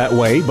drives that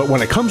way, but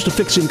when it comes to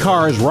fixing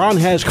cars, Ron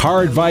has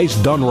car advice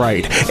done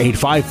right.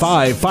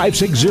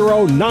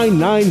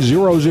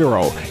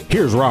 855-560-9900.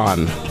 Here's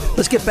Ron.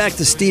 Let's get back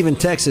to Steve in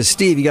Texas.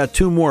 Steve, you got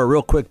two more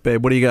real quick,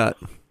 babe. What do you got?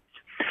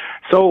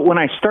 So when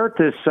I start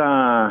this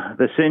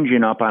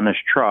engine up on this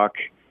truck,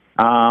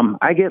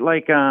 I get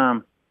like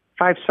 5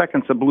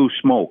 seconds of blue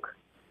smoke.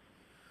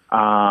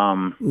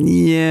 Yeah.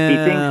 He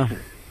thinks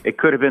it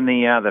could have been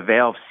the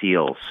valve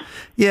seals.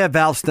 Yeah,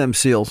 valve stem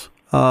seals.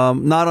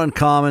 Not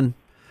uncommon.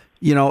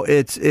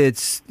 It's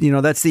that's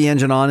the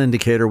engine on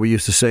indicator we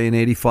used to say in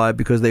 85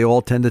 because they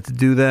all tended to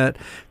do that.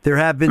 There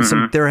have been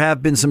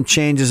some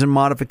changes and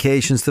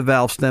modifications to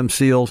valve stem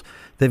seals.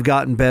 They've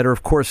gotten better,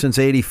 of course, since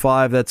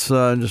 85. That's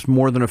just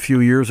more than a few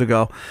years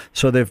ago.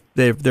 So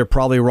they're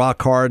probably rock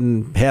hard,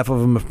 and half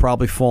of them have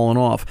probably fallen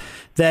off.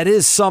 That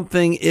is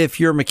something, if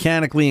you're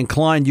mechanically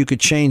inclined, you could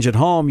change at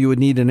home. You would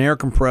need an air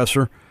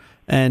compressor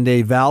and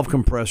a valve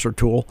compressor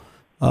tool.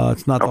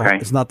 It's not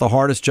the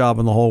hardest job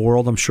in the whole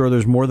world. I'm sure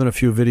there's more than a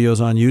few videos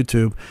on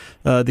YouTube.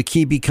 The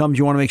key becomes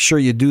you want to make sure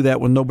you do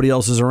that when nobody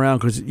else is around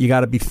because you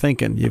got to be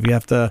thinking. You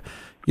have to,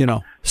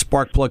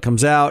 spark plug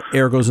comes out,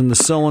 air goes in the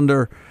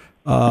cylinder,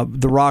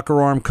 the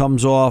rocker arm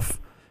comes off.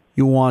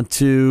 You want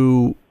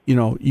to,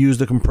 use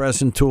the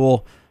compressing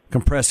tool,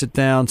 compress it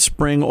down,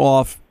 spring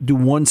off, do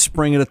one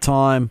spring at a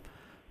time.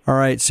 All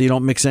right, so you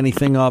don't mix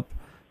anything up.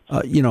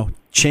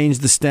 Change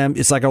the stem.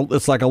 It's like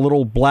a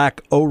little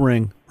black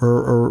O-ring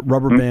or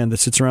rubber band that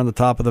sits around the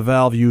top of the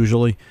valve.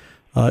 Usually,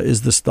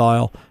 is the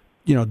style.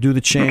 Do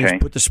the change,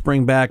 put the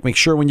spring back. Make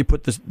sure when you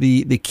put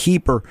the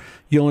keeper,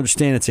 you'll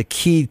understand it's a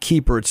keyed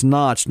keeper. It's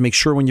notched. Make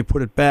sure when you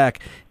put it back,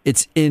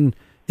 it's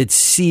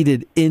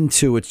seated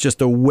into. It's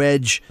just a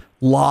wedge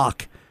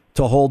lock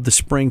to hold the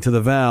spring to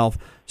the valve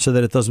so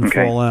that it doesn't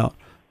fall out.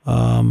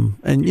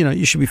 And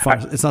you should be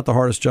fine. It's not the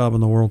hardest job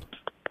in the world.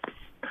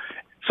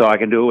 So I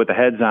can do it with the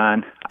heads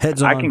on.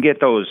 I can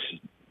get those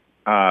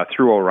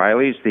through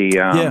O'Reilly's.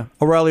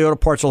 O'Reilly Auto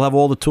Parts will have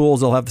all the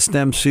tools. They'll have the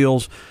stem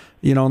seals.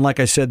 And like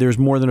I said, there's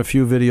more than a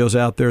few videos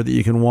out there that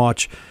you can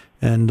watch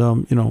and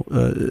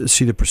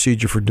see the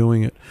procedure for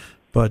doing it.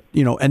 But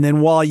and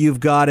then while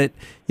you've got it,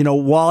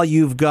 while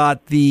you've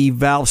got the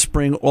valve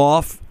spring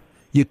off,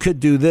 you could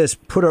do this: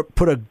 put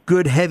a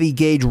good heavy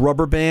gauge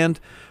rubber band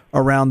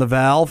around the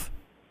valve.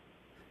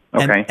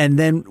 Okay. And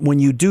then when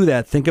you do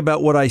that, think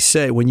about what I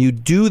say. When you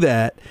do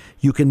that,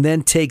 you can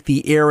then take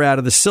the air out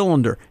of the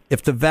cylinder.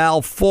 If the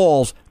valve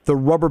falls, the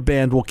rubber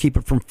band will keep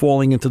it from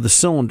falling into the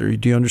cylinder.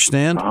 Do you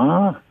understand?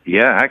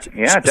 Yeah,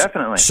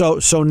 definitely.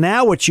 So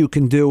now what you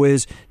can do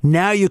is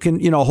you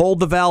can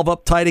hold the valve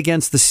up tight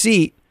against the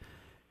seat,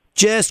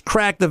 just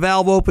crack the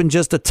valve open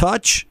just a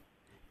touch,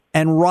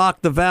 and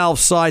rock the valve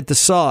side to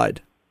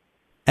side.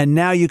 And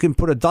now you can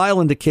put a dial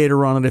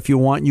indicator on it if you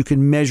want. You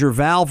can measure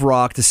valve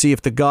rock to see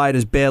if the guide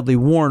is badly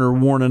worn or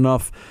worn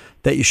enough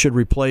that you should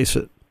replace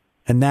it.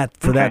 And that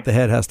the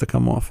head has to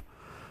come off.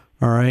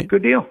 All right.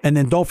 Good deal. And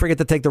then don't forget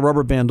to take the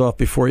rubber band off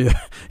before you,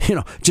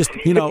 this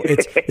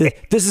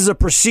is a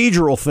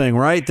procedural thing,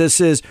 right? This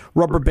is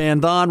rubber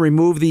band on,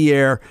 remove the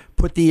air,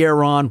 put the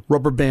air on,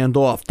 rubber band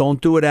off.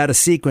 Don't do it out of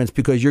sequence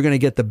because you're going to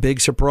get the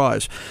big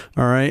surprise.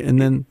 All right. And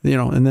then,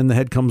 and then the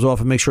head comes off,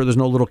 and make sure there's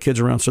no little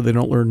kids around so they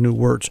don't learn new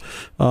words.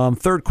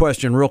 Third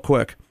question, real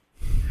quick.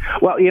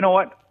 Well, you know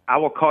what? I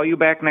will call you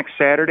back next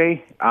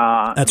Saturday.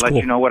 That's let cool.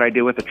 you know what I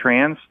did with the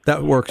trans.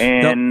 That works.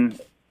 And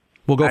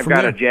we'll go I've from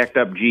got there. a jacked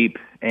up Jeep,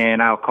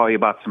 and I'll call you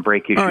about some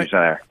brake issues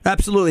there.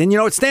 Absolutely.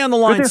 And stay on the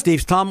line,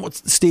 Steve. Tom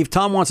wants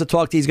to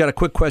talk to you. He's got a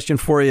quick question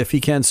for you if he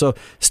can. So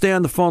stay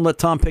on the phone. Let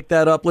Tom pick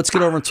that up. Let's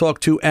get over and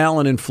talk to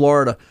Alan in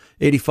Florida,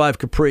 85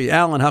 Capri.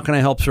 Alan, how can I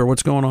help, sir?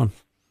 What's going on?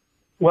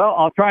 Well,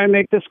 I'll try and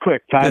make this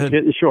quick. Time's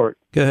getting short.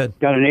 Go ahead.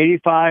 Got an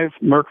 85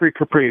 Mercury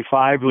Capri,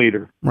 5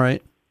 liter.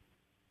 Right.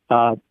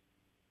 I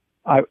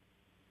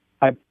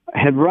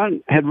had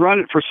run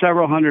it for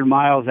several hundred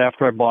miles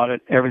after I bought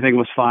it. Everything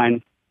was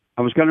fine.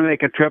 I was going to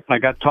make a trip, and I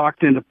got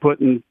talked into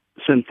putting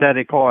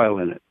synthetic oil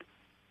in it.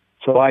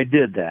 So I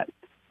did that.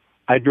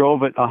 I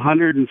drove it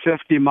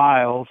 150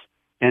 miles,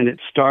 and it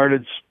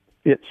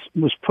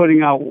was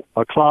putting out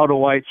a cloud of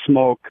white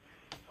smoke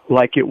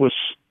like it was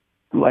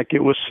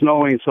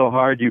snowing so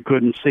hard you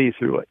couldn't see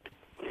through it.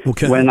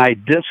 Okay. When I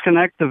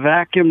disconnect the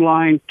vacuum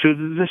line to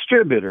the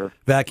distributor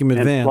Vacuum and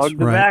advance, plug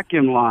the right.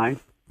 vacuum line,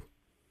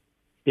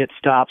 it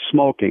stops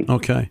smoking.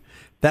 Okay.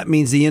 That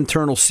means the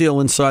internal seal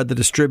inside the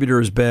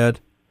distributor is bad,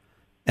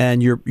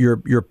 and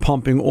you're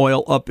pumping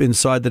oil up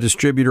inside the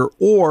distributor,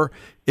 or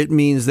it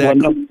means that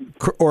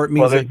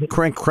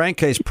that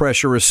crankcase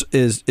pressure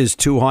is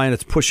too high and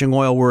it's pushing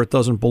oil where it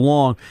doesn't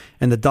belong,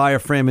 and the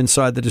diaphragm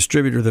inside the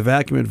distributor, the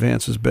vacuum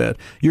advance, is bad.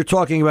 You're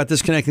talking about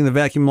disconnecting the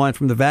vacuum line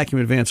from the vacuum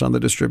advance on the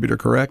distributor,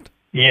 correct?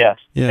 Yes.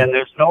 Yeah. And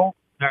there's no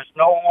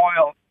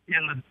oil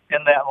in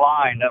that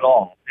line at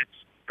all. It's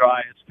dry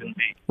as can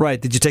be.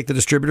 Right. Did you take the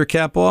distributor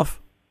cap off?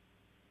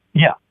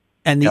 Yeah.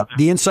 And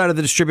the inside of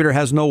the distributor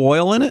has no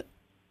oil in it?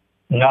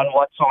 None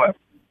whatsoever.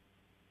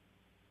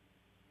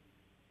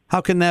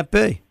 How can that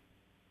be?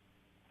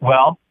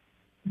 Well,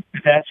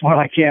 that's what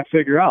I can't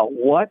figure out.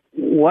 What?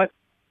 Like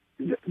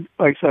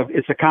I said,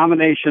 it's a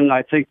combination.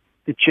 I think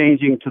the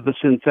changing to the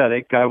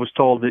synthetic. I was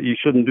told that you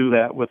shouldn't do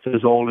that with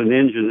as old an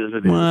engine as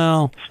it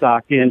is,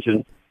 stock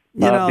engine.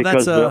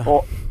 That's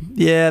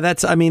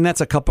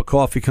a cup of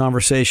coffee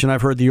conversation.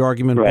 I've heard the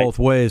argument both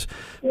ways.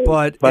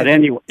 But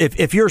anyway,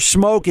 if you're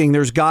smoking,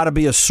 there's got to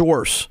be a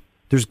source.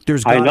 There's.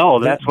 I know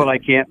that's what I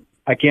can't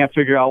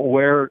figure out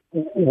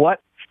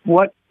what.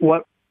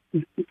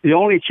 The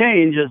only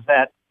change is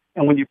that,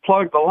 and when you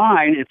plug the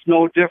line, it's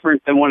no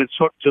different than when it's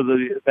hooked to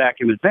the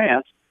vacuum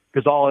advance,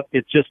 because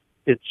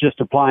it's just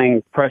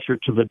applying pressure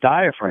to the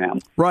diaphragm,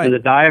 right? And the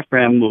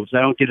diaphragm moves.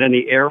 I don't get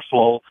any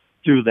airflow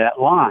through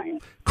that line.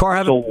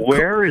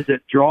 Where is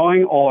it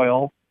drawing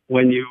oil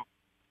when you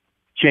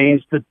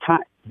change the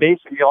time?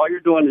 Basically, all you're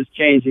doing is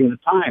changing the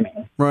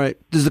timing. Right.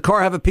 Does the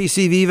car have a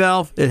PCV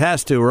valve? It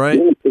has to, right?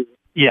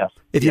 Yes.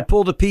 If you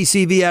pull the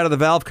PCV out of the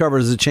valve cover,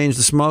 does it change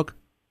the smoke?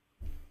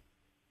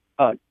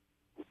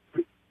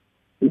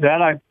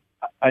 That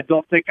I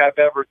don't think I've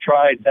ever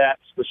tried that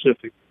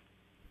specific.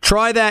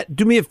 Try that.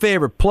 Do me a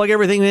favor. Plug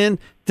everything in.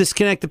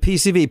 Disconnect the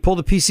PCV. Pull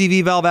the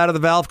PCV valve out of the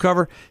valve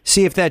cover.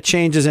 See if that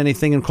changes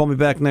anything, and call me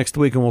back next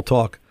week, and we'll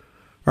talk.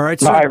 All right,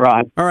 sir? All right,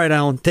 Ron. All right,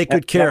 Alan. Take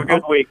good care. Have a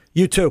good week.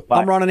 You too.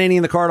 Bye. I'm Ron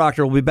Ananian, the Car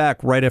Doctor. We'll be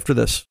back right after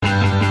this.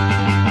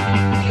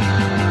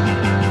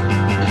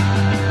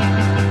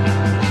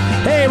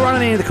 Hey, Ron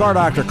Ananian, the Car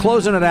Doctor.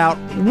 Closing it out.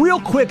 Real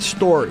quick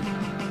story.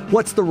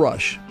 What's the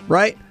rush,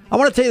 right? I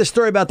want to tell you the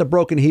story about the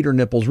broken heater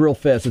nipples real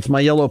fast. It's my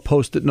yellow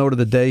Post-it note of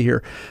the day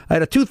here. I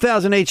had a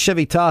 2008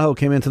 Chevy Tahoe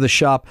came into the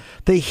shop.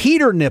 The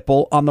heater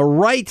nipple on the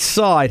right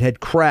side had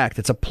cracked.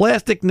 It's a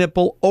plastic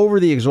nipple over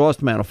the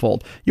exhaust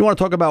manifold. You want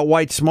to talk about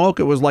white smoke?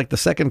 It was like the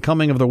second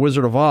coming of the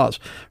Wizard of Oz,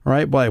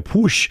 right? By a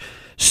whoosh.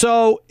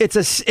 So it's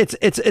a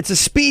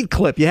speed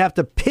clip. You have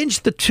to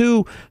pinch the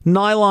two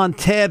nylon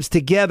tabs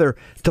together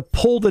to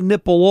pull the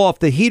nipple off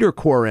the heater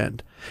core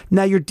end.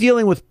 Now you're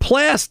dealing with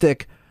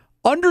plastic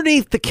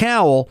underneath the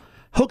cowl,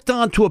 hooked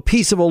onto a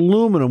piece of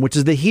aluminum, which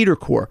is the heater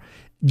core.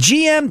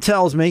 GM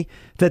tells me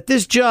that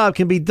this job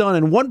can be done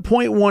in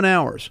 1.1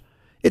 hours.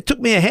 It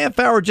took me a half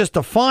hour just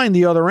to find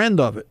the other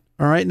end of it.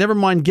 All right, never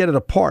mind get it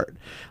apart.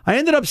 I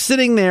ended up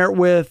sitting there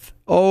with,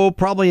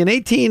 probably an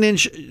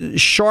 18-inch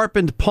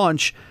sharpened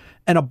punch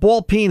and a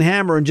ball peen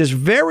hammer, and just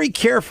very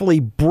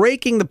carefully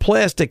breaking the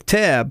plastic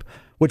tab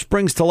which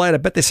brings to light, I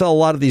bet they sell a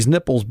lot of these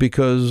nipples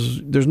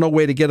because there's no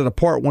way to get it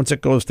apart once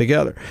it goes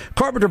together.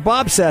 Carpenter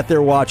Bob sat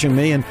there watching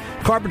me, and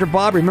Carpenter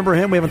Bob, remember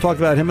him? We haven't talked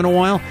about him in a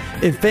while.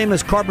 In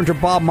famous Carpenter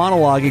Bob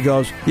monologue, he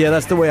goes, yeah,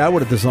 that's the way I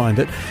would have designed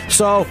it.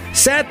 So,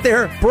 sat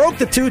there, broke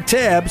the 2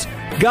 tabs,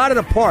 got it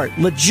apart.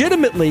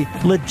 Legitimately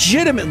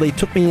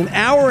took me an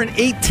hour and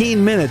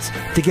 18 minutes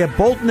to get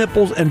both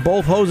nipples and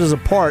both hoses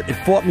apart. It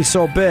fought me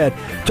so bad.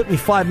 It took me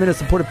 5 minutes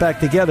to put it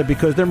back together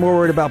because they're more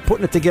worried about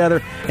putting it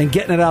together and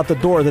getting it out the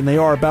door than they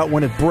are about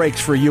when it breaks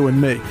for you and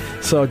me.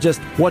 So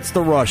just, what's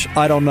the rush?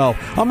 I don't know.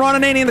 I'm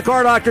Ron Ananian, the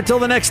Car Doctor. Till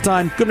the next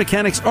time, good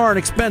mechanics aren't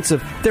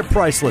expensive. They're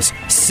priceless.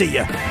 See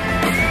ya.